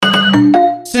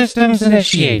Systems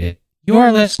initiated.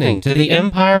 You're listening to the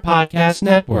Empire Podcast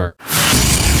Network.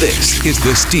 This is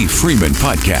the Steve Freeman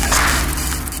Podcast.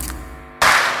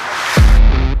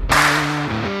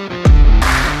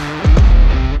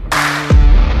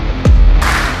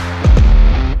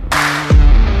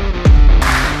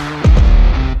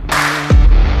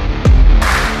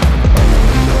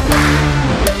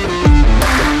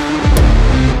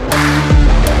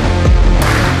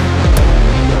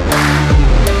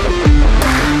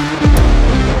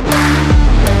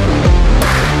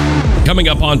 Coming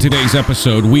up on today's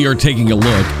episode, we are taking a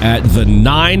look at the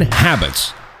 9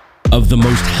 habits of the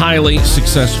most highly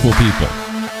successful people.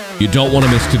 You don't want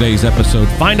to miss today's episode.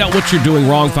 Find out what you're doing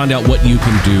wrong. Find out what you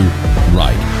can do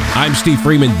right. I'm Steve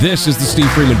Freeman. This is the Steve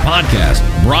Freeman Podcast,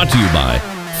 brought to you by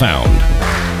Found.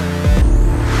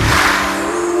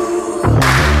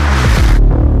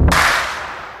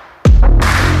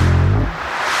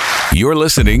 You're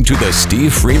listening to the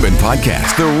Steve Freeman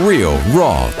Podcast, the real,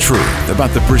 raw truth about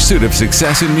the pursuit of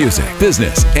success in music,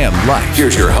 business, and life.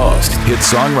 Here's your host, hit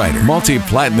songwriter,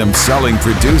 multi-platinum selling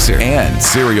producer, and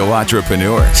serial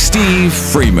entrepreneur, Steve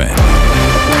Freeman.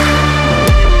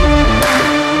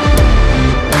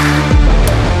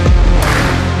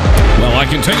 Well, I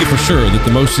can tell you for sure that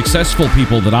the most successful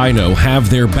people that I know have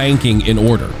their banking in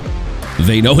order.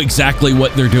 They know exactly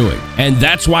what they're doing. And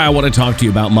that's why I want to talk to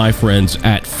you about my friends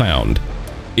at Found.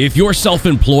 If you're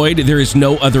self-employed, there is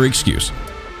no other excuse.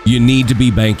 You need to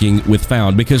be banking with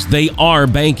Found because they are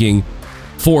banking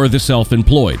for the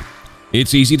self-employed.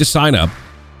 It's easy to sign up.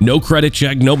 No credit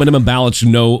check, no minimum balance,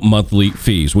 no monthly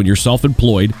fees. When you're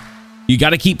self-employed, you got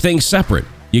to keep things separate.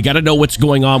 You got to know what's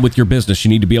going on with your business. You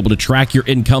need to be able to track your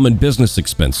income and business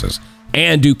expenses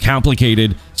and do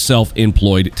complicated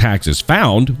self-employed taxes.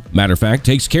 Found, matter of fact,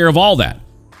 takes care of all that,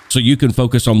 so you can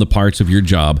focus on the parts of your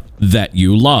job that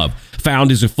you love.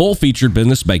 Found is a full-featured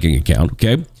business banking account,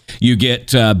 okay? You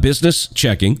get business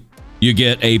checking, you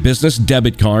get a business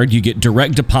debit card, you get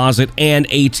direct deposit, and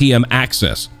ATM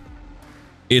access.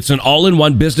 It's an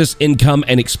all-in-one business income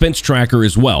and expense tracker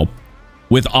as well.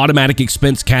 With automatic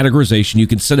expense categorization, you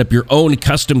can set up your own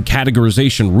custom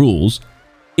categorization rules.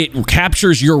 It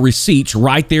captures your receipts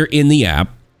right there in the app.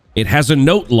 It has a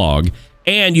note log,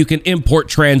 and you can import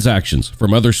transactions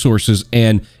from other sources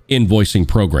and invoicing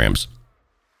programs.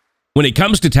 When it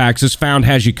comes to taxes, Found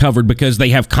has you covered because they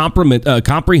have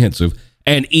comprehensive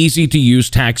and easy-to-use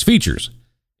tax features,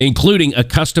 including a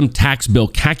custom tax bill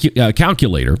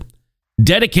calculator,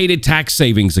 dedicated tax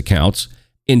savings accounts,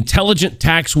 intelligent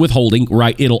tax withholding,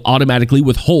 right? It'll automatically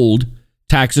withhold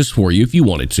taxes for you if you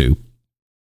wanted to.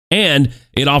 And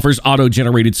it offers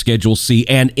auto-generated Schedule C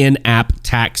and in-app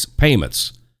tax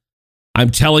payments. I'm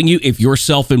telling you, if you're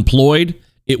self-employed,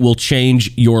 it will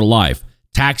change your life.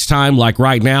 Tax time, like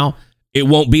right now, it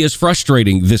won't be as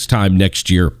frustrating this time next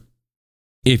year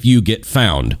if you get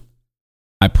Found.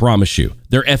 I promise you.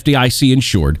 They're FDIC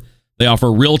insured. They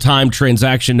offer real-time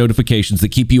transaction notifications that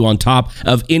keep you on top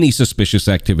of any suspicious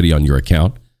activity on your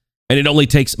account. And it only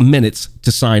takes minutes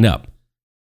to sign up.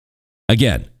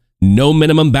 Again, no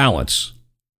minimum balance,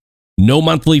 no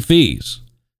monthly fees,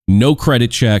 no credit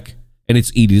check, and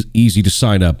it's easy to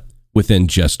sign up within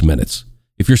just minutes.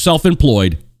 If you're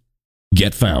self-employed,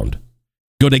 get Found.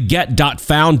 Go to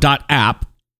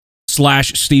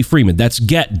get.found.app/Steve Freeman. That's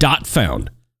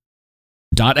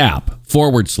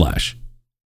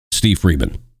get.found.app/Steve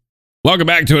Freeman. Welcome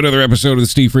back to another episode of the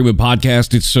Steve Freeman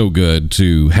Podcast. It's so good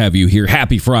to have you here.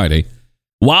 Happy Friday.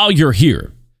 While you're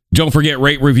here, don't forget,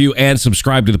 rate, review, and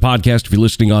subscribe to the podcast. If you're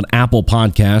listening on Apple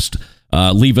Podcast,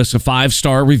 leave us a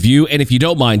 5-star review. And if you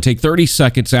don't mind, take 30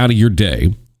 seconds out of your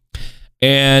day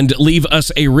and leave us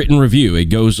a written review. It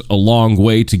goes a long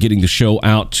way to getting the show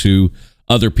out to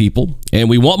other people. And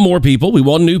we want more people. We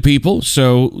want new people.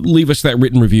 So leave us that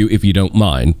written review if you don't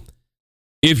mind.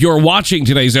 If you're watching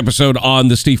today's episode on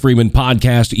the Steve Freeman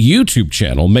Podcast YouTube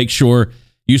channel, make sure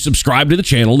you subscribe to the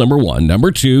channel, number 1.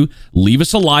 Number 2, leave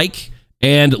us a like.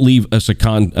 And leave us a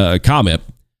comment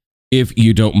if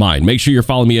you don't mind. Make sure you're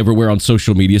following me everywhere on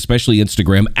social media, especially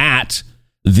Instagram, at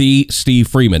the Steve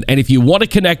Freeman. And if you want to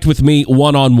connect with me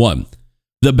one-on-one,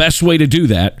 the best way to do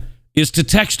that is to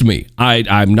text me.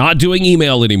 I'm not doing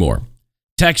email anymore.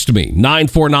 Text me,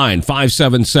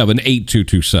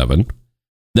 949-577-8227.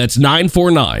 That's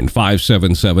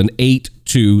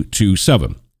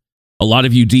 949-577-8227. A lot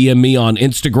of you DM me on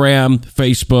Instagram,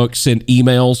 Facebook, send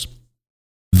emails.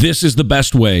 This is the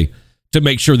best way to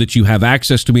make sure that you have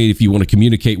access to me. If you want to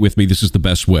communicate with me, this is the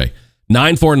best way.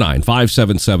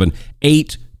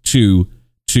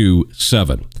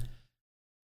 949-577-8227.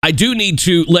 I do need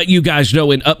to let you guys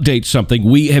know and update something.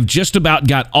 We have just about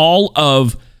got all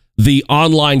of the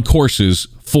online courses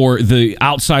for the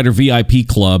Outsider VIP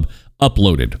Club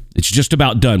uploaded. It's just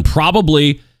about done.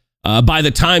 Probably by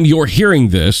the time you're hearing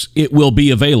this, it will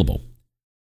be available.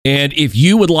 And if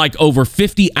you would like over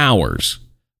 50 hours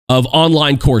of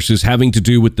online courses having to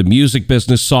do with the music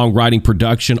business, songwriting,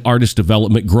 production, artist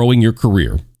development, growing your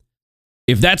career,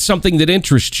 if that's something that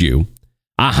interests you,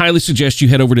 I highly suggest you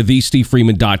head over to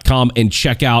thestevefreeman.com and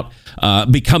check out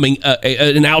becoming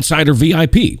an Outsider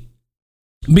VIP.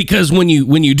 Because when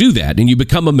you do that and you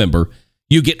become a member,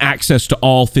 you get access to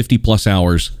all 50 plus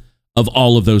hours of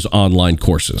all of those online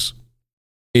courses.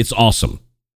 It's awesome.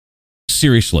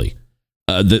 Seriously.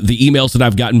 The emails that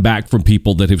I've gotten back from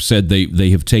people that have said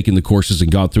they have taken the courses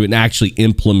and gone through it and actually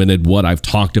implemented what I've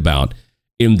talked about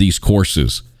in these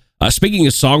courses. Speaking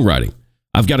of songwriting,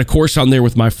 I've got a course on there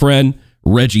with my friend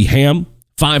Reggie Ham,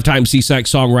 5-time CSAC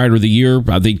Songwriter of the Year.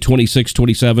 I think 26,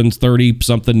 27, 30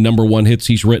 something #1 hits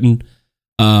he's written.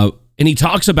 And he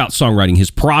talks about songwriting,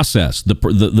 his process,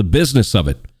 the business of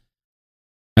it.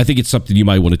 I think it's something you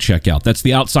might want to check out. That's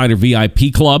the Outsider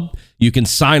VIP Club. You can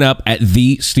sign up at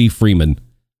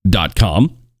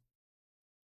thestevefreeman.com.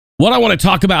 What I want to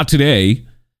talk about today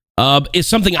is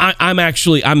something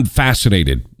I'm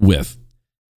fascinated with.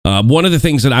 One of the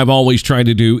things that I've always tried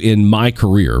to do in my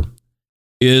career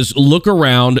is look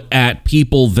around at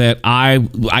people that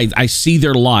I see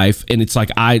their life, and it's like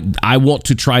I want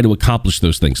to try to accomplish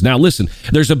those things. Now, listen,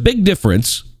 there's a big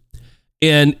difference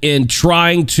in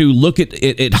trying to look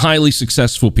at highly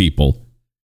successful people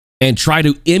and try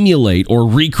to emulate or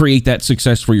recreate that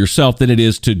success for yourself than it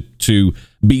is to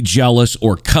be jealous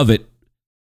or covet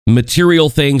material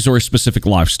things or a specific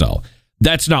lifestyle.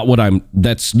 That's not what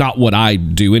I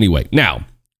do anyway. Now,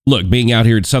 look, being out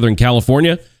here in Southern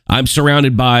California, I'm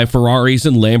surrounded by Ferraris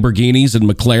and Lamborghinis and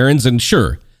McLarens, and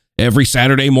sure, every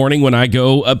Saturday morning when I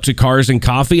go up to Cars and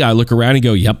Coffee, I look around and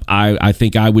go, yep, I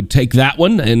think I would take that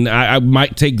one, and I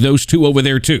might take those two over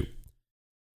there too.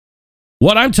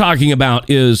 What I'm talking about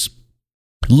is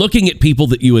looking at people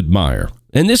that you admire.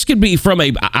 And this could be from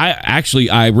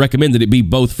I recommend that it be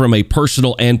both from a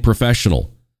personal and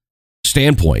professional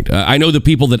standpoint. I know the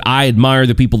people that I admire,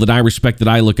 the people that I respect, that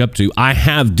I look up to, I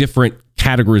have different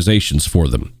categorizations for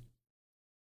them.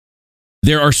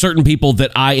 There are certain people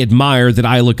that I admire, that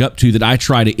I look up to, that I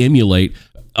try to emulate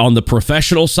on the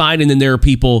professional side, and then there are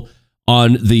people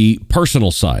on the personal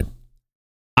side.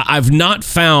 I've not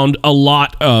found a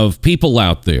lot of people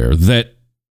out there that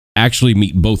actually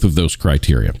meet both of those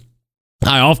criteria.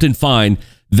 I often find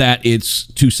that it's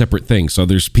two separate things. So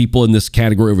there's people in this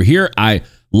category over here. I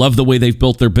love the way they've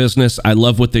built their business. I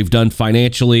love what they've done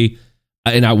financially,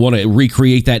 and I want to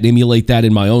recreate that and emulate that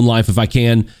in my own life if I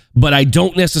can, but I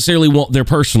don't necessarily want their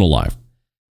personal life.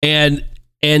 And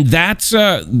that's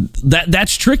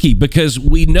tricky, because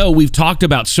we've talked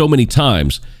about so many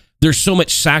times, there's so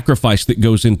much sacrifice that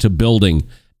goes into building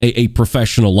a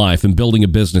professional life and building a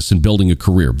business and building a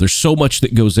career. There's so much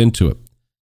that goes into it.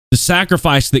 The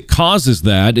sacrifice that causes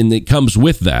that and that comes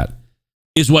with that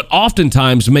is what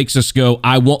oftentimes makes us go,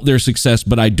 I want their success,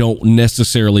 but I don't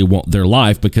necessarily want their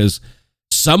life, because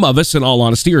some of us, in all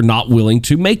honesty, are not willing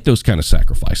to make those kind of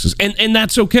sacrifices. And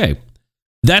that's okay.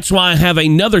 That's why I have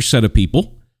another set of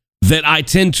people that I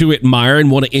tend to admire and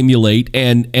want to emulate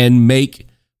and make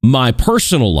my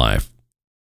personal life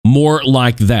more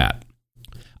like that.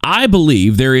 I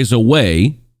believe there is a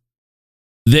way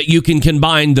that you can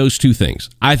combine those two things.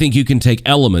 I think you can take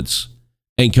elements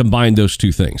and combine those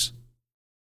two things.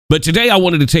 But today I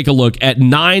wanted to take a look at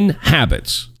 9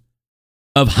 habits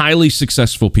of highly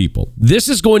successful people. This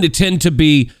is going to tend to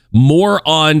be more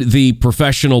on the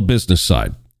professional business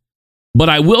side. But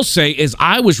I will say, as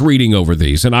I was reading over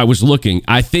these and I was looking,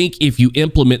 I think if you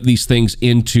implement these things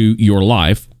into your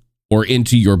life or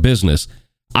into your business,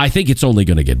 I think it's only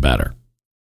going to get better.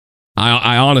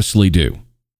 I honestly do.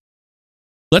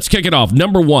 Let's kick it off.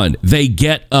 Number 1, they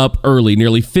get up early.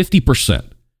 Nearly 50%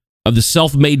 of the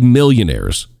self-made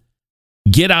millionaires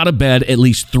get out of bed at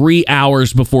least 3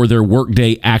 hours before their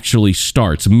workday actually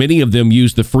starts. Many of them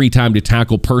use the free time to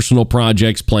tackle personal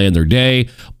projects, plan their day,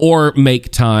 or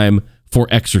make time for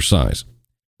exercise.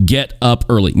 Get up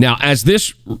early. Now, as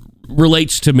this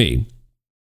relates to me,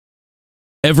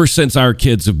 ever since our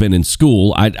kids have been in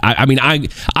school,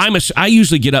 I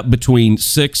usually get up between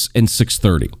 6 and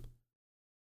 6:30.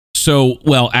 So,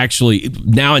 well, actually,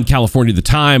 now in California, the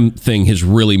time thing has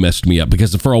really messed me up,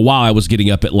 because for a while I was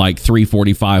getting up at like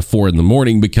 3:45, 4 in the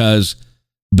morning, because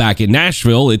back in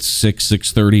Nashville, it's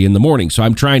 6:30 in the morning. So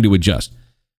I'm trying to adjust.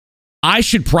 I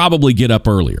should probably get up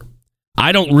earlier.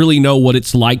 I don't really know what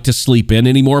it's like to sleep in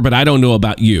anymore, but I don't know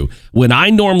about you. When I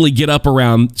normally get up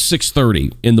around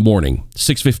 6:30 in the morning,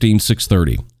 6:15,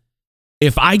 6:30,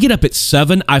 if I get up at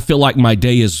 7, I feel like my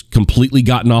day has completely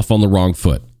gotten off on the wrong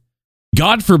foot.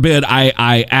 God forbid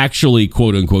I actually,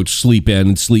 quote unquote, sleep in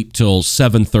and sleep till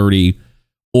 7:30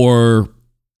 or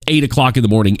 8 o'clock in the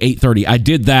morning, 8:30. I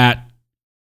did that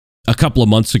a couple of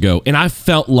months ago, and I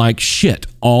felt like shit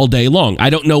all day long. I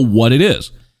don't know what it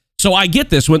is. So I get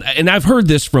this one, and I've heard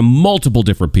this from multiple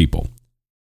different people,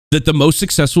 that the most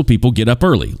successful people get up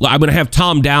early. I'm going to have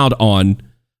Tom Dowd on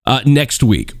next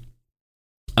week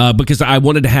because I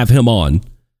wanted to have him on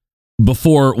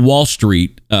before Wall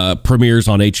Street premieres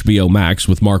on HBO Max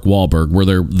with Mark Wahlberg,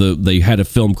 where they had a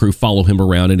film crew follow him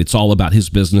around, and it's all about his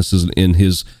businesses and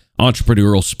his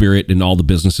entrepreneurial spirit and all the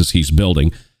businesses he's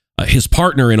building. His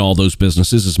partner in all those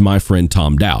businesses is my friend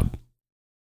Tom Dowd.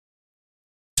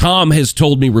 Tom has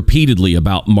told me repeatedly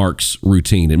about Mark's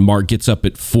routine, and Mark gets up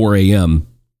at 4 a.m.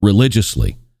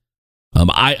 religiously.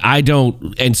 I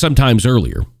don't, and sometimes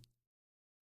earlier.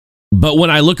 But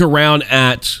when I look around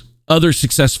at other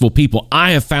successful people,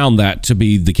 I have found that to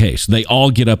be the case. They all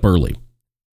get up early.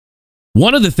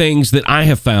 One of the things that I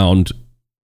have found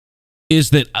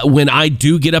is that when I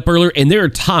do get up earlier, and there are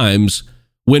times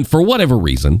when, for whatever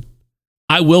reason,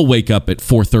 I will wake up at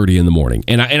 4:30 in the morning,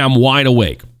 and I'm wide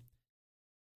awake.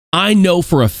 I know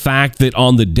for a fact that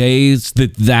on the days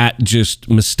that just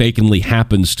mistakenly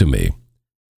happens to me,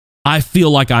 I feel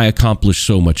like I accomplish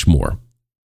so much more.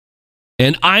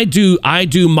 And I do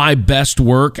my best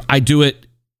work. I do it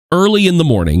early in the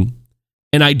morning,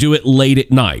 and I do it late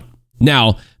at night.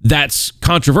 Now, that's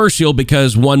controversial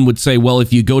because one would say, well,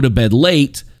 if you go to bed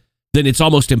late, then it's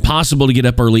almost impossible to get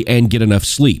up early and get enough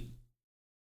sleep.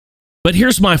 But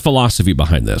here's my philosophy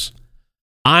behind this.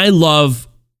 I love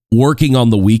working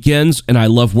on the weekends, and I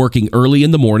love working early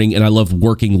in the morning, and I love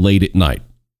working late at night.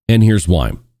 And here's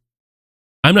why.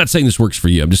 I'm not saying this works for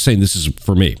you. I'm just saying this is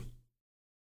for me.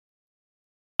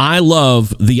 I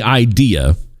love the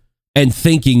idea and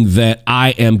thinking that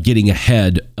I am getting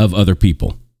ahead of other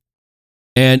people.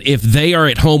 And if they are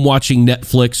at home watching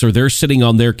Netflix, or they're sitting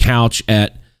on their couch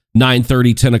at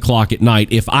 9:30, 10 o'clock at night,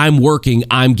 if I'm working,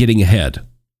 I'm getting ahead.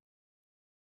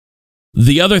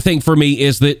 The other thing for me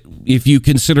is that if you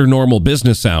consider normal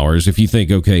business hours, if you think,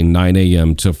 okay, 9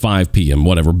 a.m. to 5 p.m.,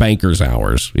 whatever, banker's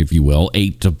hours, if you will,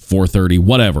 8 to 4:30,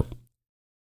 whatever.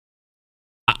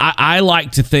 I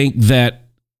like to think that,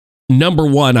 number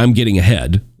one, I'm getting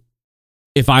ahead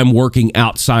if I'm working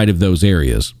outside of those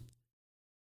areas.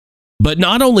 But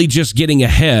not only just getting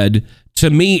ahead, to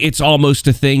me, it's almost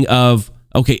a thing of,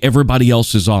 okay, everybody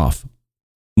else is off.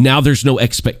 Now there's no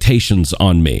expectations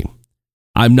on me.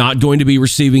 I'm not going to be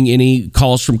receiving any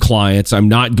calls from clients. I'm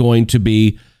not going to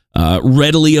be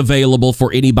readily available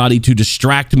for anybody to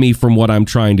distract me from what I'm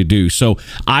trying to do. So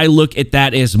I look at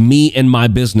that as me and my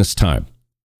business time.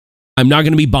 I'm not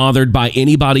going to be bothered by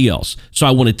anybody else. So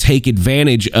I want to take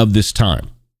advantage of this time.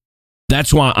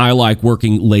 That's why I like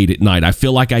working late at night. I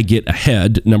feel like I get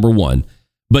ahead, number one.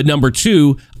 But number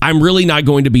two, I'm really not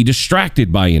going to be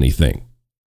distracted by anything.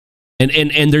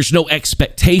 And there's no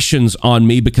expectations on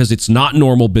me because it's not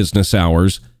normal business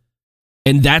hours.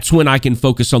 And that's when I can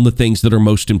focus on the things that are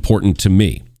most important to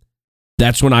me.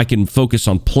 That's when I can focus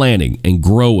on planning and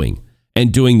growing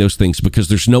and doing those things because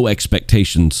there's no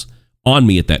expectations on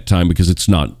me at that time because it's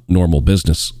not normal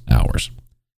business hours.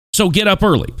 So get up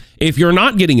early. If you're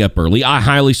not getting up early, I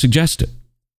highly suggest it.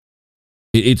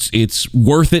 It's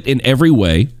worth it in every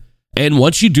way. And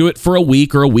once you do it for a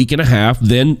week or a week and a half,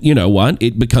 then you know what?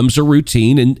 It becomes a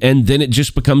routine and then it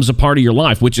just becomes a part of your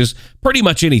life, which is pretty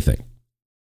much anything.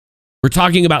 We're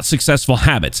talking about successful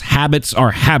habits. Habits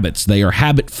are habits. They are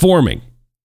habit forming.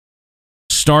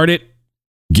 Start it,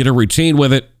 get a routine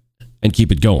with it, and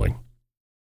keep it going.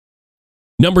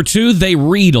 Number two, they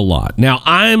read a lot. Now,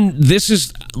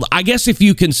 I guess if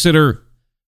you consider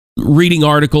reading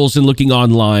articles and looking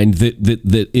online,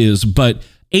 that is, but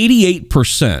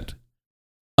 88%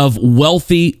 of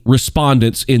wealthy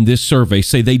respondents in this survey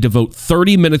say they devote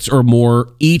 30 minutes or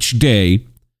more each day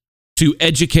to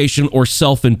education or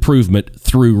self-improvement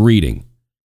through reading.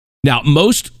 Now,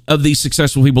 most of these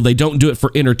successful people, they don't do it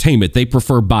for entertainment. They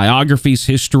prefer biographies,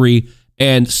 history,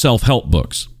 and self-help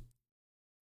books.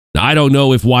 Now, I don't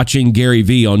know if watching Gary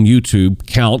Vee on YouTube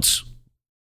counts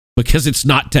because it's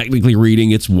not technically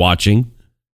reading, it's watching.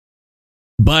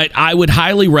 But I would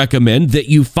highly recommend that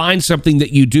you find something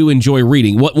that you do enjoy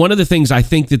reading. One of the things I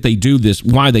think that they do this,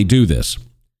 why they do this,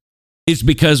 is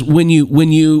because when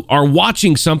you are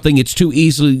watching something, it's too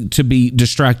easy to be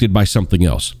distracted by something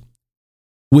else.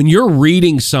 When you're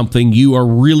reading something, you are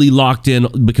really locked in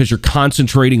because you're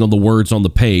concentrating on the words on the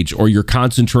page, or you're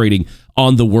concentrating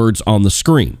on the words on the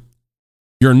screen.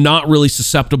 You're not really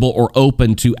susceptible or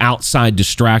open to outside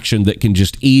distraction that can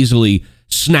just easily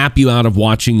snap you out of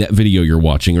watching that video you're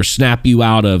watching, or snap you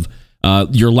out of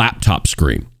your laptop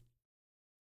screen.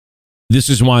 This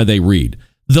is why they read.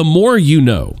 The more you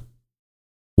know.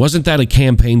 Wasn't that a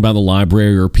campaign by the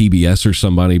library or PBS or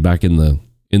somebody back in the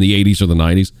 80s or the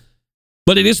 90s?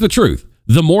 But it is the truth.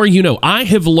 The more you know. I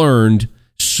have learned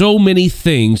so many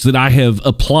things that I have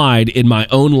applied in my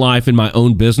own life, in my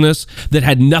own business, that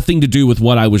had nothing to do with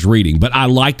what I was reading. But I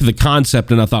liked the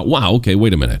concept, and I thought, wow, okay,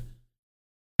 wait a minute.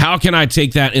 How can I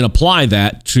take that and apply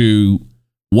that to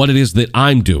what it is that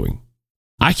I'm doing?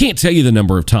 I can't tell you the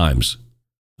number of times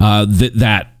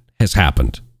that has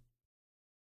happened.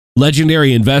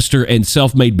 Legendary investor and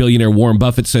self-made billionaire Warren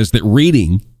Buffett says that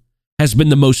reading has been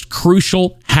the most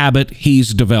crucial habit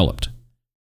he's developed.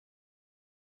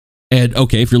 And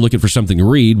okay, if you're looking for something to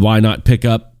read, why not pick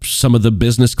up some of the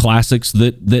business classics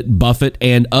that Buffett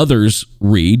and others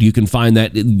read? You can find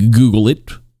that, Google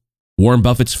it, Warren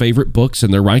Buffett's favorite books,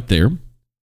 and they're right there.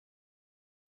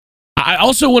 I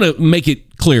also want to make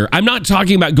it clear, I'm not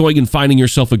talking about going and finding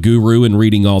yourself a guru and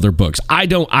reading all their books. I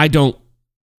don't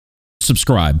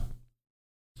subscribe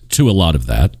to a lot of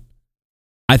that.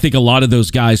 I think a lot of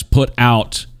those guys put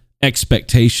out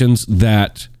expectations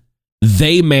that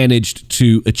they managed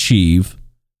to achieve,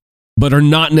 but are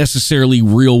not necessarily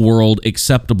real world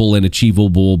acceptable and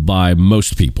achievable by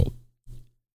most people.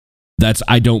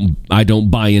 I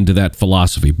don't buy into that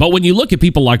philosophy. But when you look at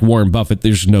people like Warren Buffett,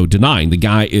 there's no denying the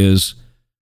guy is,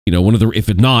 one of the, if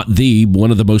not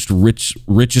one of the most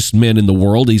richest men in the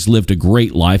world. He's lived a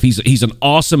great life. He's an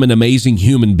awesome and amazing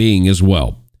human being as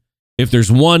well. If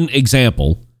there's one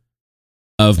example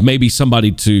of maybe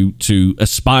somebody to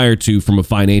aspire to from a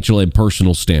financial and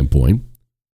personal standpoint,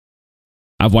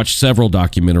 I've watched several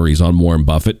documentaries on Warren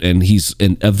Buffett, and he's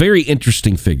a very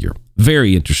interesting figure.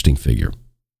 Very interesting figure.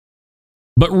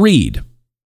 But read,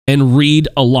 and read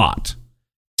a lot.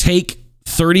 Take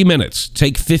 30 minutes,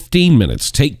 take 15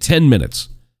 minutes, take 10 minutes,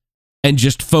 and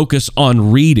just focus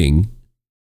on reading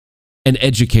and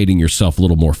educating yourself a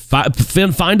little more.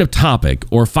 Find a topic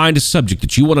or find a subject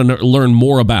that you want to learn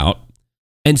more about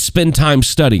and spend time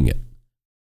studying it.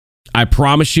 I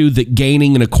promise you that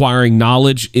gaining and acquiring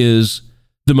knowledge is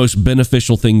the most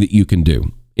beneficial thing that you can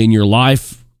do in your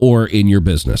life or in your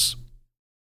business.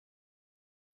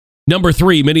 Number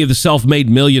 3, many of the self-made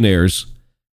millionaires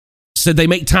said they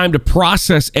make time to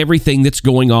process everything that's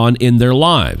going on in their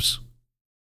lives.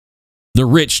 The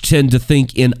rich tend to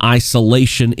think in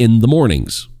isolation in the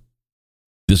mornings.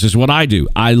 This is what I do.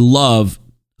 I love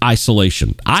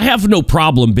isolation. I have no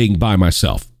problem being by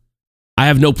myself. I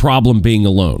have no problem being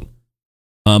alone.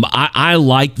 I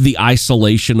like the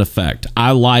isolation effect.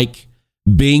 I like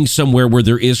being somewhere where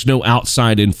there is no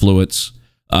outside influence.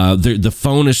 The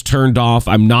phone is turned off.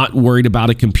 I'm not worried about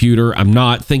a computer. I'm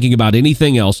not thinking about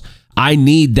anything else. I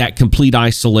need that complete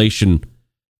isolation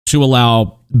to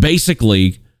allow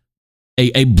basically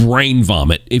a brain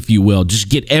vomit, if you will. Just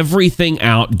get everything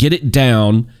out, get it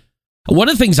down. One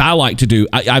of the things I like to do,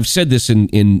 I've said this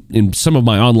in some of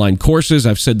my online courses,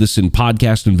 I've said this in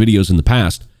podcasts and videos in the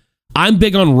past, I'm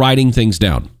big on writing things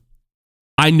down.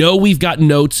 I know we've got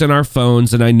notes in our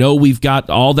phones, and I know we've got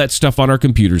all that stuff on our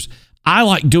computers. I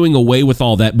like doing away with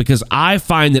all that because I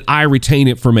find that I retain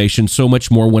information so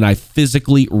much more when I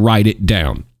physically write it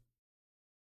down.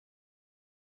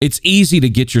 It's easy to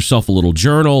get yourself a little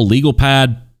journal, legal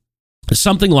pad,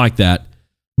 something like that.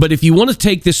 But if you want to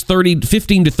take this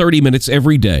 15 to 30 minutes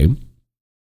every day,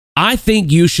 I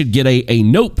think you should get a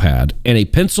notepad and a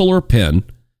pencil or pen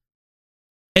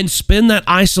and spend that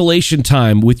isolation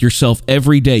time with yourself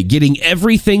every day, getting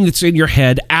everything that's in your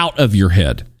head out of your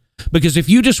head. Because if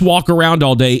you just walk around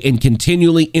all day and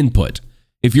continually input,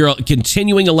 if you're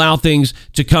continuing allow things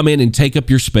to come in and take up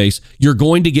your space, you're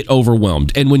going to get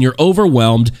overwhelmed. And when you're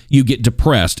overwhelmed, you get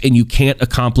depressed and you can't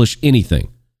accomplish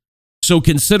anything. So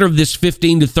consider this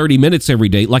 15 to 30 minutes every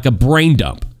day like a brain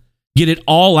dump. Get it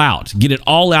all out. Get it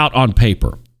all out on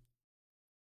paper.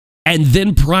 And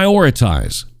then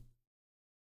prioritize.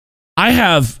 I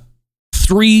have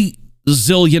 3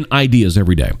 zillion ideas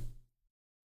every day.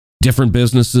 Different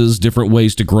businesses, different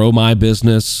ways to grow my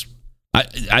business.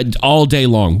 I all day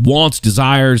long. Wants,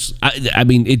 desires. I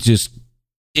mean, it's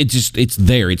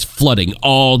there. It's flooding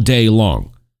all day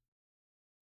long.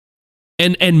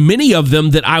 And many of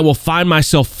them that I will find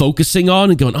myself focusing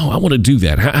on and going, oh, I want to do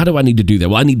that. How do I need to do that?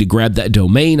 Well, I need to grab that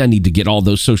domain. I need to get all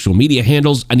those social media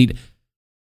handles.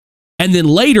 And then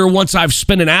later, once I've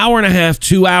spent an hour and a half,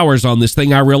 2 hours on this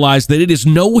thing, I realize that it is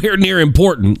nowhere near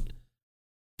important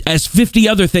as 50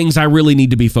 other things I really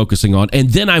need to be focusing on. And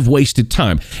then I've wasted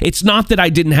time. It's not that I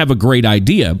didn't have a great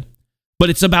idea, but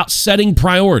it's about setting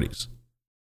priorities.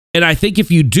 And I think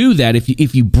if you do that,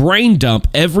 if you brain dump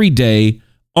every day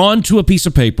onto a piece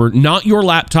of paper, not your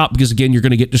laptop, because again, you're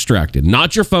going to get distracted,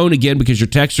 not your phone again, because your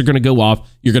texts are going to go off.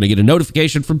 You're going to get a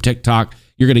notification from TikTok.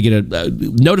 You're going to get a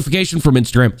notification from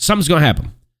Instagram. Something's going to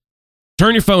happen.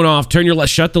 Turn your phone off,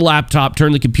 shut the laptop,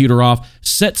 turn the computer off,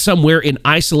 sit somewhere in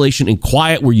isolation and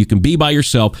quiet where you can be by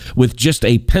yourself with just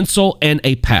a pencil and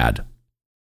a pad.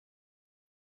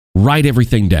 Write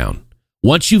everything down.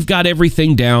 Once you've got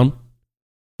everything down,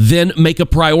 then make a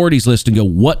priorities list and go,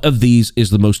 what of these is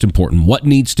the most important? What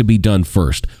needs to be done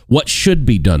first? What should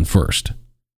be done first?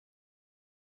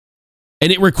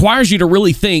 And it requires you to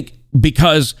really think,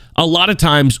 because a lot of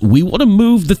times we want to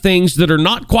move the things that are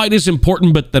not quite as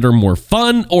important, but that are more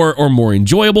fun or more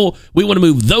enjoyable. We want to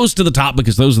move those to the top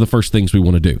because those are the first things we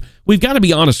want to do. We've got to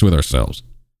be honest with ourselves.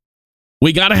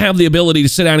 We got to have the ability to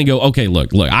sit down and go, okay, look,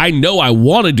 I know I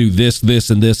want to do this, this,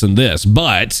 and this, and this,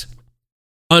 but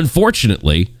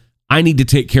unfortunately, I need to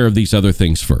take care of these other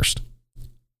things first.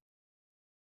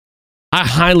 I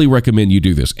highly recommend you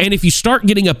do this. And if you start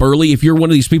getting up early, if you're one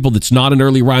of these people that's not an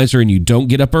early riser and you don't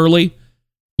get up early,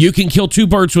 you can kill two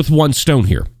birds with one stone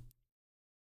here.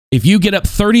 If you get up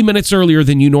 30 minutes earlier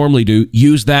than you normally do,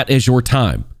 use that as your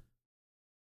time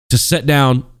to sit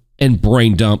down and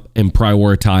brain dump and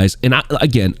prioritize. And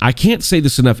I can't say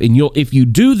this enough. And if you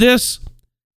do this,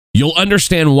 you'll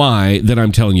understand why that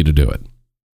I'm telling you to do it.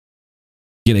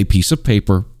 Get a piece of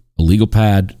paper, a legal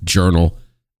pad, journal,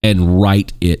 and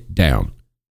write it down.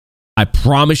 I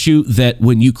promise you that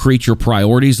when you create your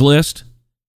priorities list,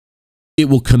 it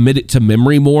will commit it to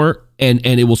memory more, and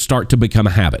it will start to become a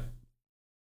habit.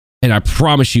 And I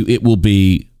promise you it will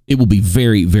be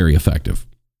very, very effective.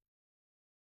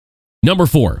 Number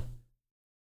 4,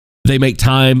 they make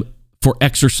time for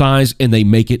exercise and they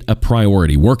make it a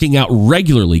priority. Working out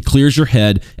regularly clears your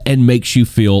head and makes you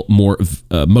feel more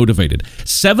motivated.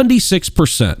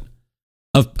 76%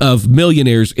 of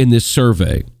millionaires in this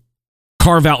survey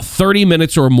carve out 30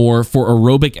 minutes or more for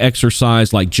aerobic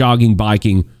exercise like jogging,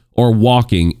 biking, or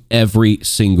walking every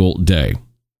single day.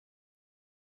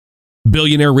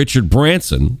 Billionaire Richard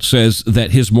Branson says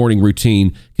that his morning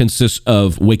routine consists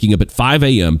of waking up at 5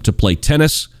 a.m. to play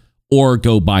tennis or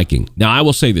go biking. Now, I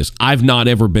will say this. I've not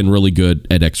ever been really good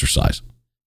at exercise.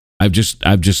 I've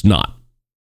just not.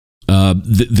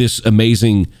 This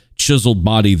amazing chiseled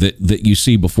body that you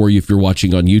see before you if you're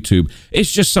watching on YouTube,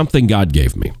 it's just something God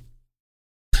gave me.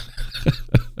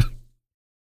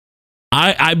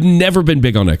 I've never been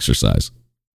big on exercise.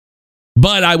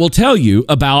 But I will tell you,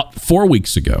 about 4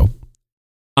 weeks ago,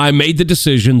 I made the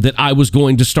decision that I was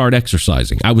going to start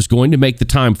exercising. I was going to make the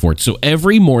time for it. So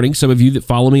every morning, some of you that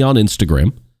follow me on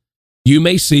Instagram, you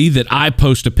may see that I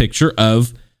post a picture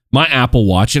of my Apple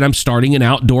Watch and I'm starting an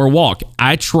outdoor walk.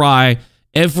 I try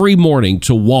every morning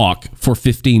to walk for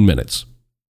 15 minutes.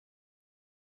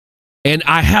 And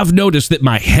I have noticed that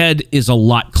my head is a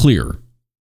lot clearer.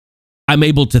 I'm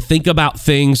able to think about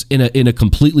things in a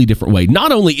completely different way.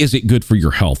 Not only is it good for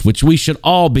your health, which we should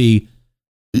all be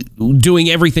doing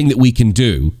everything that we can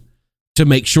do to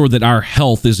make sure that our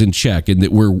health is in check and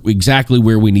that we're exactly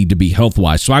where we need to be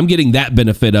health-wise. So I'm getting that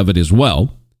benefit of it as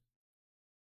well.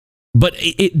 But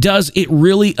it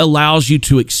really allows you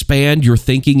to expand your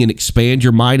thinking and expand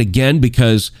your mind again,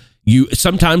 because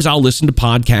sometimes I'll listen to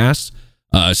podcasts.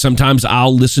 Sometimes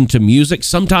I'll listen to music.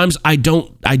 Sometimes I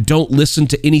don't listen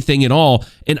to anything at all,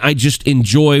 and I just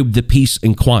enjoy the peace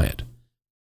and quiet.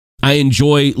 I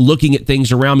enjoy looking at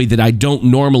things around me that I don't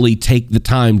normally take the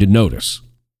time to notice.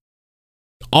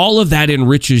 All of that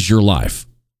enriches your life.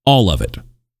 All of it.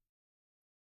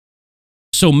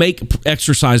 So make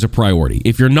exercise a priority.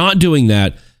 If you're not doing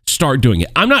that, start doing it.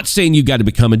 I'm not saying you got to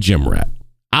become a gym rat.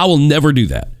 I will never do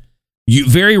that.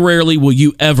 Very rarely will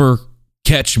you ever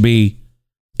catch me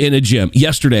in a gym.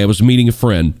 Yesterday, I was meeting a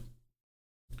friend,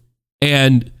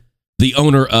 and the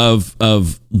owner of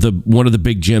one of the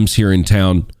big gyms here in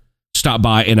town stopped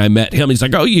by, and I met him. He's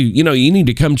like, "Oh, you need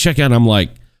to come check out." I'm like,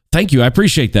 "Thank you, I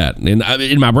appreciate that." And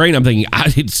in my brain, I'm thinking,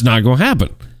 it's not going to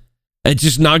happen. It's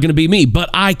just not going to be me. But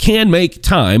I can make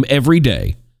time every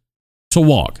day to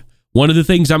walk. One of the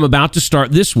things I'm about to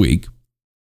start this week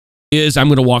is I'm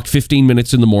going to walk 15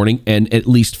 minutes in the morning and at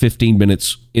least 15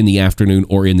 minutes in the afternoon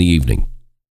or in the evening.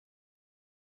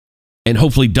 And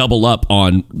hopefully double up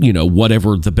on,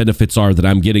 whatever the benefits are that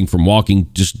I'm getting from walking,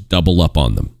 just double up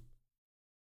on them.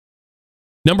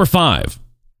 Number 5,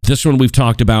 this one we've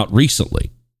talked about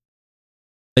recently.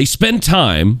 They spend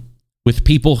time with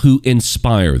people who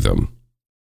inspire them.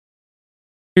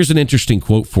 Here's an interesting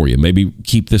quote for you. Maybe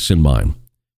keep this in mind.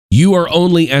 You are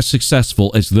only as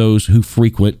successful as those who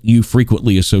you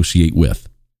frequently associate with.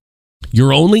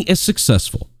 You're only as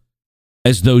successful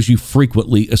as those you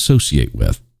frequently associate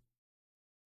with.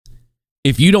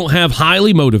 If you don't have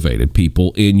highly motivated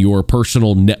people in your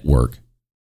personal network,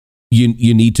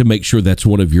 you need to make sure that's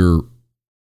one of your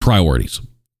priorities.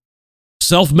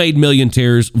 Self-made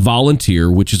millionaires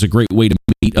volunteer, which is a great way to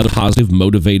meet other positive,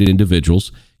 motivated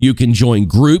individuals. You can join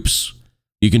groups.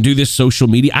 You can do this social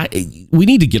media. We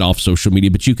need to get off social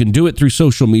media, but you can do it through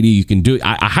social media. You can do it.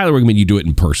 I highly recommend you do it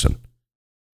in person.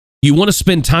 You want to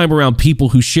spend time around people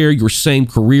who share your same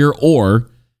career or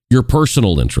your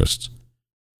personal interests.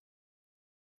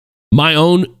 My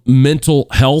own mental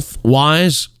health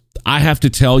wise, I have to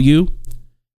tell you,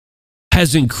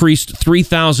 has increased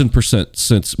 3,000%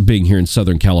 since being here in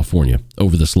Southern California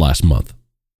over this last month.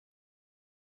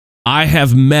 I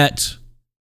have met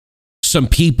some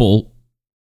people,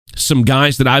 some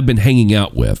guys that I've been hanging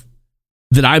out with,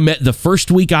 that I met the first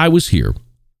week I was here,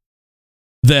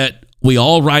 that we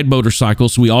all ride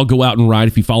motorcycles. We all go out and ride.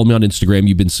 If you follow me on Instagram,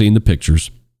 you've been seeing the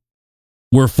pictures.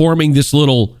 We're forming this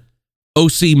little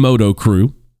OC Moto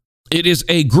crew. It is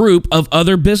a group of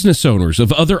other business owners,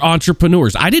 of other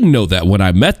entrepreneurs. I didn't know that when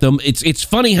I met them. It's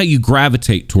funny how you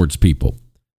gravitate towards people.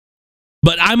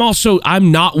 But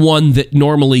I'm not one that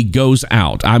normally goes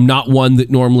out. I'm not one that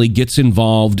normally gets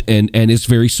involved and is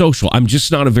very social. I'm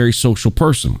just not a very social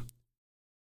person.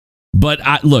 But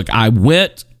I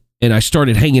went and I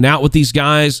started hanging out with these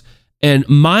guys, and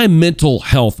my mental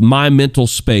health, my mental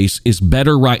space is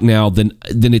better right now than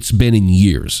it's been in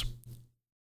years.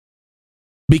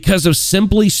 Because of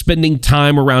simply spending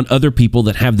time around other people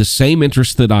that have the same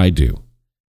interests that I do,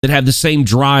 that have the same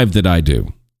drive that I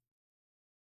do.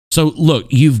 So look,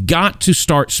 you've got to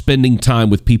start spending time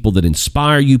with people that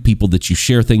inspire you, people that you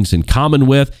share things in common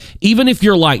with. Even if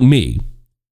you're like me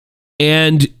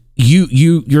and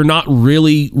you're not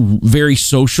really very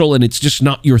social and it's just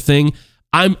not your thing.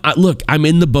 I'm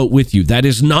in the boat with you. That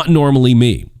is not normally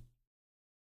me.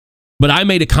 But I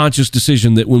made a conscious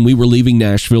decision that when we were leaving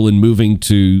Nashville and moving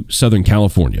to Southern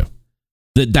California,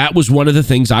 that was one of the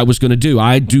things I was going to do.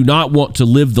 I do not want to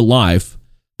live the life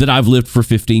that I've lived for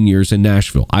 15 years in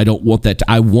Nashville. I don't want that.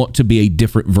 I want to be a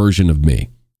different version of me.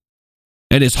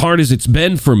 And as hard as it's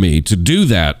been for me to do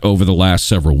that over the last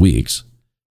several weeks,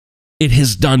 it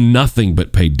has done nothing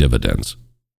but pay dividends.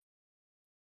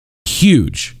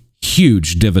 Huge,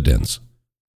 huge dividends.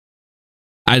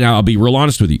 And I'll be real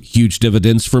honest with you. Huge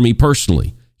dividends for me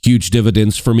personally. Huge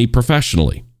dividends for me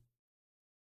professionally.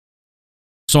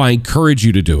 So I encourage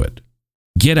you to do it.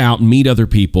 Get out and meet other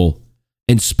people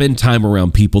and spend time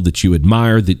around people that you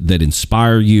admire, that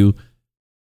inspire you,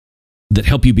 that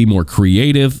help you be more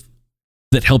creative,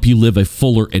 that help you live a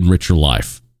fuller and richer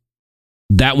life.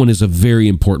 That one is a very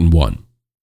important one.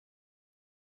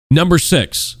 Number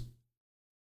 6,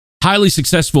 highly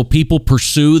successful people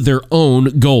pursue their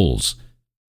own goals.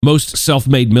 Most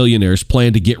self-made millionaires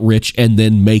plan to get rich and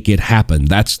then make it happen.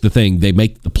 That's the thing. They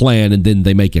make the plan and then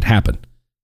they make it happen.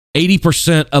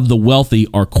 80% of the wealthy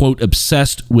are, quote,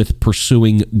 obsessed with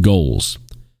pursuing goals.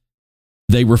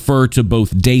 They refer to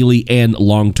both daily and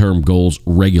long-term goals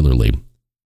regularly.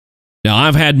 Now,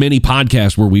 I've had many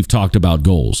podcasts where we've talked about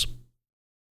goals.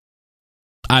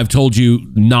 I've told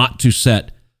you not to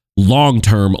set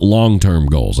long-term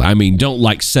goals. I mean,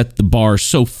 don't set the bar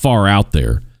so far out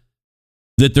there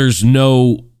that there's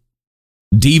no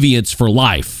deviance for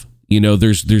life.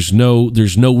 There's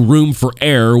no room for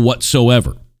error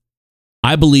whatsoever.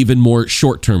 I believe in more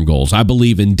short-term goals. I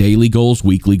believe in daily goals,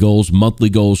 weekly goals, monthly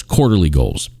goals, quarterly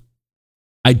goals.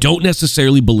 I don't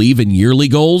necessarily believe in yearly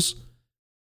goals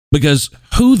because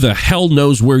who the hell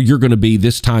knows where you're going to be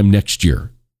this time next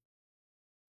year?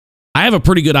 I have a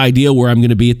pretty good idea where I'm going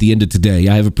to be at the end of today.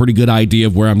 I have a pretty good idea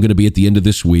of where I'm going to be at the end of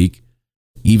this week,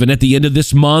 even at the end of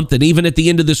this month, and even at the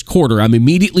end of this quarter. I'm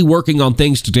immediately working on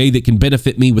things today that can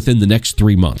benefit me within the next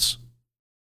 3 months.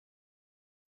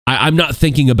 I'm not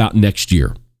thinking about next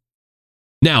year.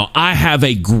 Now, I have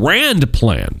a grand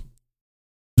plan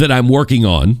that I'm working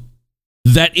on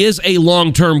that is a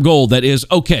long-term goal that is,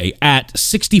 okay, at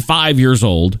 65 years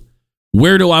old,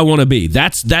 where do I want to be?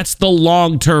 That's the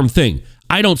long-term thing.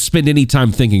 I don't spend any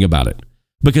time thinking about it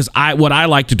because what I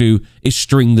like to do is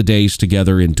string the days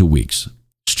together into weeks,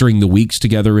 string the weeks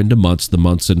together into months, the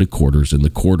months into quarters, and the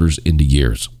quarters into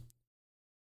years.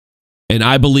 And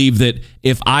I believe that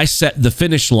if I set the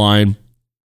finish line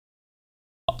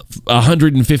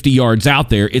 150 yards out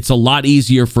there, it's a lot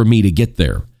easier for me to get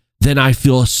there. Then I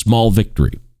feel a small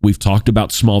victory. We've talked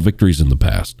about small victories in the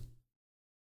past.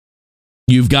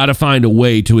 You've got to find a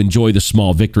way to enjoy the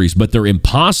small victories, but they're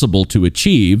impossible to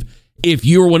achieve if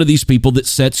you're one of these people that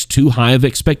sets too high of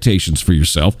expectations for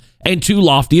yourself and too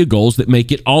lofty of goals that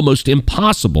make it almost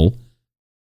impossible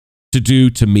to do,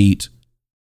 to meet,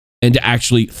 and to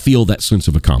actually feel that sense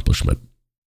of accomplishment.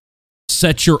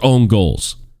 Set your own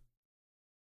goals.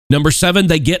 Number 7,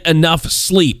 they get enough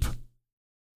sleep.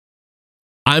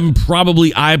 I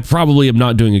probably am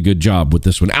not doing a good job with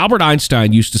this one. Albert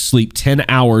Einstein used to sleep 10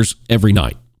 hours every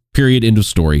night. Period. End of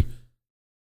story.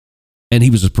 And he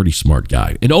was a pretty smart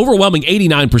guy. An overwhelming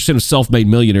 89% of self-made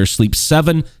millionaires sleep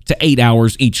 7 to 8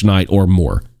 hours each night or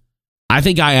more. I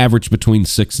think I average between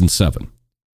 6 and 7.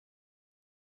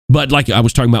 But like I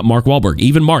was talking about Mark Wahlberg,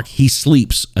 even Mark, he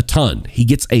sleeps a ton. He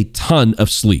gets a ton of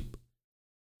sleep.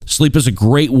 Sleep is a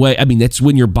great way. I mean, that's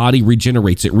when your body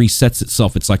regenerates. It resets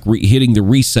itself. It's like hitting the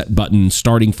reset button,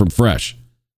 starting from fresh,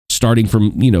 starting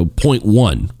from, point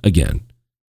 1 again.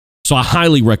 So I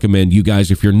highly recommend you guys,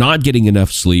 if you're not getting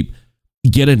enough sleep,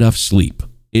 get enough sleep.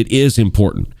 It is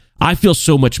important. I feel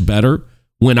so much better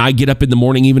when I get up in the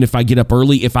morning, even if I get up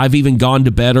early. If I've even gone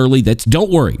to bed early,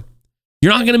 don't worry.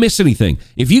 You're not going to miss anything.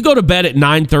 If you go to bed at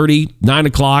 9:30, 9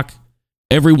 o'clock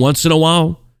every once in a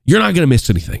while, you're not going to miss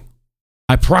anything.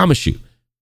 I promise you.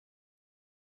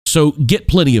 So get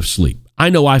plenty of sleep. I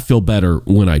know I feel better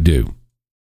when I do.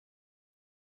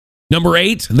 Number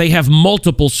 8, they have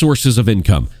multiple sources of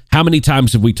income. How many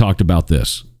times have we talked about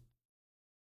this?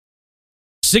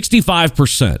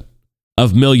 65%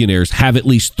 of millionaires have at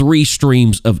least 3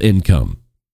 streams of income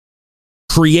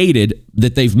created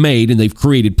that they've made and they've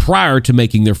created prior to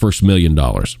making their first $1 million.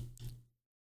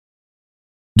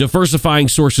 Diversifying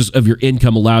sources of your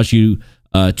income allows you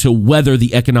to weather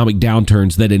the economic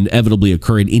downturns that inevitably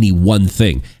occur in any one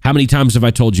thing. How many times have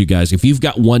I told you guys, if you've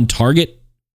got one target,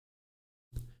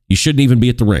 you shouldn't even be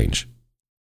at the range.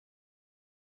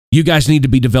 You guys need to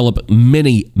be develop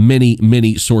many, many,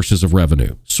 many sources of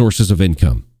revenue, sources of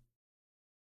income.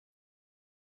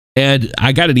 And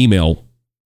I got an email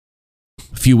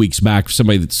a few weeks back,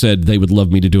 somebody that said they would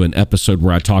love me to do an episode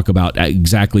where I talk about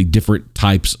exactly different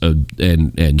types of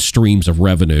and streams of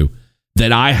revenue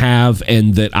that I have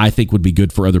and that I think would be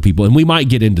good for other people. And we might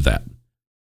get into that.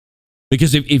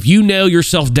 Because if you nail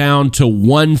yourself down to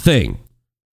one thing,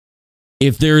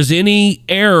 if there's any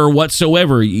error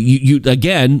whatsoever, you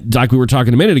again, like we were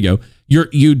talking a minute ago,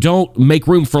 you don't make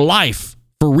room for life,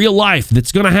 for real life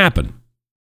that's going to happen.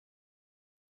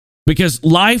 Because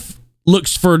life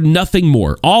looks for nothing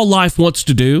more. All life wants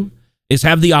to do is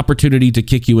have the opportunity to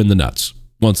kick you in the nuts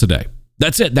once a day.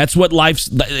 That's it. That's what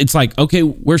it's like, okay,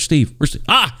 where's Steve?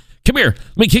 Come here.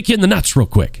 Let me kick you in the nuts real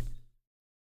quick.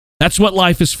 That's what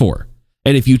life is for.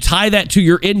 And if you tie that to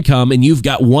your income and you've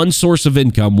got one source of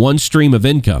income, one stream of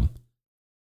income,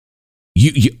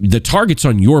 the target's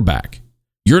on your back.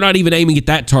 You're not even aiming at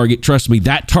that target. Trust me,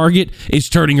 that target is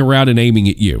turning around and aiming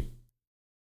at you.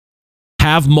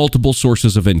 Have multiple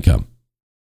sources of income.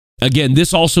 Again,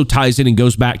 this also ties in and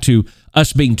goes back to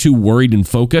us being too worried and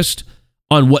focused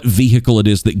on what vehicle it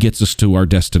is that gets us to our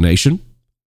destination.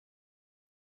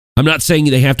 I'm not saying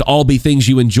they have to all be things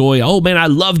you enjoy. Oh man, I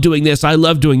love doing this. I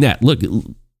love doing that. Look,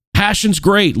 passion's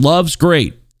great. Love's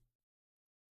great.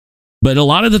 But a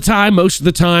lot of the time, most of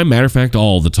the time, matter of fact,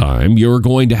 all the time, you're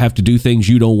going to have to do things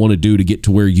you don't want to do to get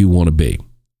to where you want to be.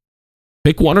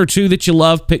 Pick 1 or 2 that you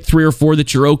love. Pick 3 or 4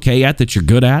 that you're okay at, that you're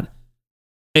good at.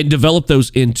 And develop those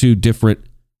into different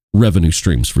revenue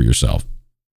streams for yourself.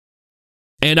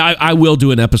 And I will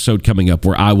do an episode coming up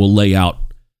where I will lay out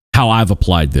how I've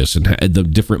applied this and the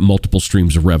different multiple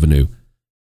streams of revenue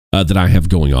that I have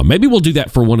going on. Maybe we'll do that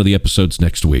for one of the episodes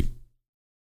next week.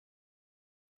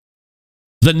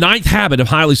 The 9th habit of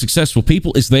highly successful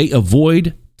people is they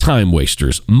avoid time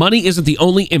wasters. Money isn't the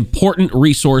only important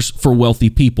resource for wealthy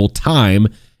people. Time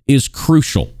is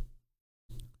crucial.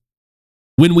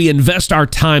 When we invest our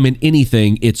time in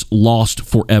anything, it's lost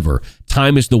forever.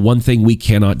 Time is the one thing we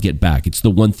cannot get back. It's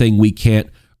the one thing we can't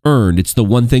earn. It's the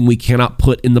one thing we cannot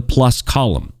put in the plus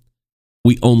column.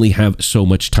 We only have so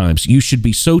much time. So you should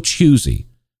be so choosy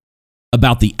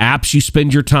about the apps you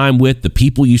spend your time with, the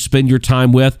people you spend your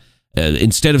time with.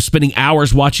 Instead of spending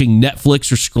hours watching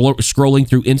Netflix or scrolling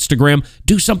through Instagram,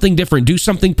 do something different. Do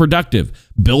something productive.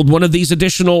 Build one of these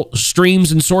additional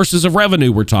streams and sources of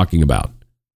revenue we're talking about.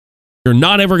 You're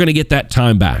not ever going to get that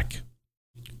time back.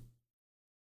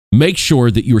 Make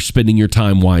sure that you're spending your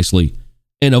time wisely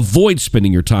and avoid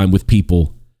spending your time with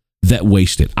people that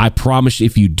waste it. I promise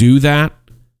if you do that,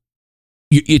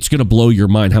 it's going to blow your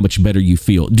mind how much better you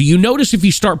feel. Do you notice if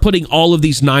you start putting all of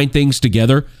these 9 things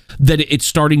together that it's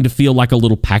starting to feel like a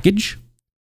little package?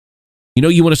 You know,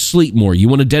 you want to sleep more. You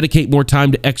want to dedicate more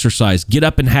time to exercise. Get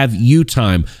up and have you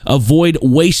time. Avoid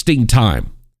wasting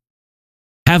time.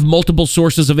 Have multiple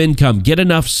sources of income. Get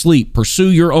enough sleep.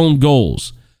 Pursue your own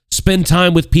goals. Spend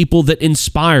time with people that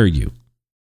inspire you.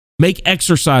 Make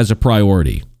exercise a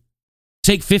priority.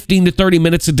 Take 15 to 30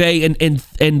 minutes a day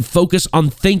and focus on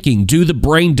thinking. Do the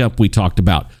brain dump we talked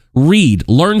about. Read.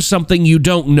 Learn something you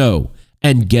don't know.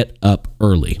 And get up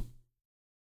early.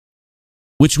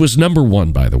 Which was number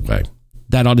one, by the way.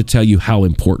 That ought to tell you how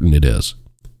important it is.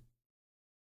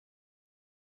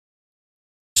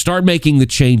 Start making the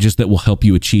changes that will help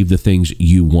you achieve the things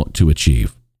you want to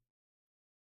achieve.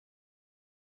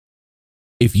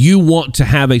 If you want to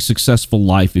have a successful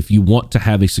life, if you want to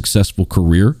have a successful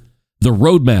career, the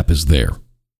roadmap is there.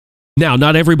 Now,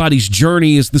 not everybody's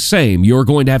journey is the same. You're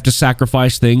going to have to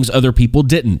sacrifice things other people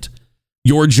didn't.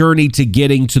 Your journey to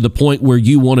getting to the point where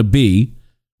you want to be,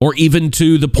 or even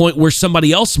to the point where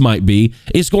somebody else might be,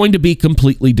 is going to be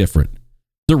completely different.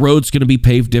 The road's going to be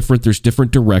paved different. There's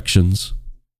different directions.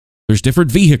 There's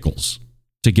different vehicles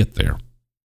to get there.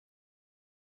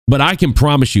 But I can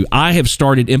promise you, I have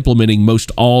started implementing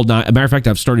all 9. As a matter of fact,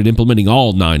 I've started implementing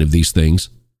all 9 of these things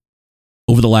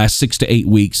over the last 6 to 8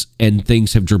 weeks, and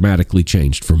things have dramatically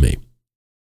changed for me.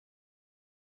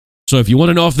 So if you want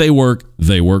to know if they work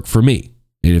for me.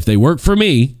 And if they work for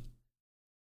me,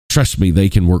 trust me, they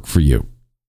can work for you.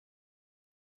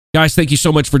 Guys, thank you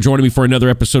so much for joining me for another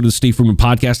episode of the Steve Freeman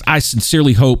Podcast. I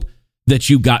sincerely hope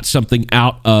that you got something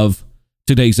out of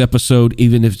today's episode,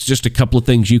 even if it's just a couple of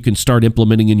things you can start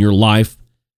implementing in your life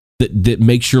that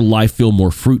makes your life feel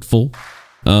more fruitful.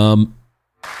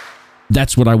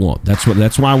 That's what I want.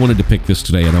 That's why I wanted to pick this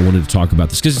today, and I wanted to talk about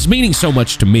this because it's meaning so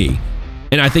much to me.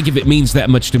 And I think if it means that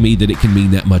much to me, that it can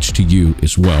mean that much to you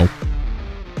as well.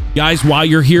 Guys, while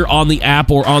you're here on the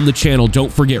app or on the channel, don't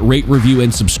forget, rate, review,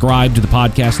 and subscribe to the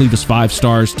podcast. Leave us 5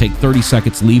 stars. Take 30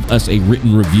 seconds. Leave us a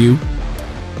written review.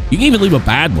 You can even leave a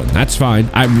bad one. That's fine.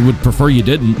 I would prefer you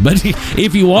didn't. But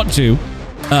if you want to,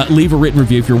 leave a written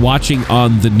review. If you're watching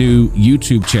on the new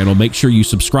YouTube channel, make sure you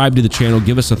subscribe to the channel.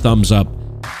 Give us a thumbs up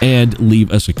and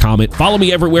leave us a comment. Follow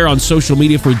me everywhere on social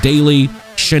media for daily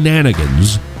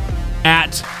shenanigans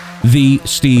at the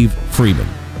Steve Freeman.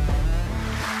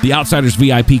 The Outsiders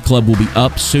VIP Club will be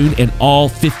up soon, and all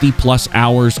 50 plus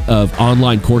hours of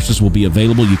online courses will be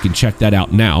available. You can check that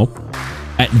out now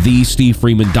at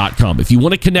thestevefreeman.com. If you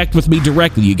want to connect with me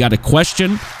directly, you got a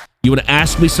question, you want to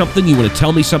ask me something, you want to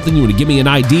tell me something, you want to give me an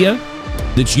idea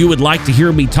that you would like to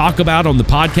hear me talk about on the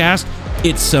podcast,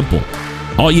 it's simple.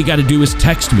 All you got to do is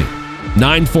text me,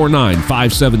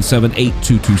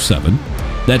 949-577-8227.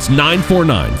 That's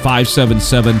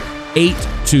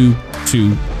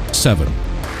 949-577-8227.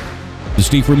 The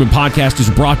Steve Freeman Podcast is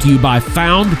brought to you by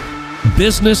Found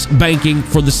Business Banking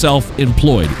for the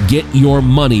Self-Employed. Get your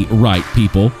money right,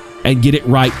 people, and get it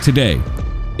right today.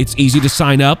 It's easy to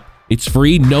sign up. It's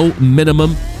free. No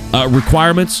minimum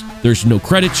requirements. There's no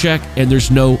credit check, and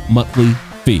there's no monthly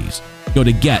fees. Go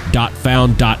to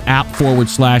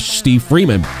get.found.app/Steve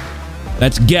Freeman.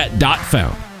 That's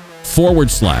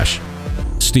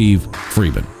get.found/Steve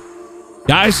Freeman.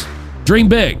 Guys, dream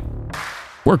big.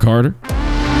 Work harder.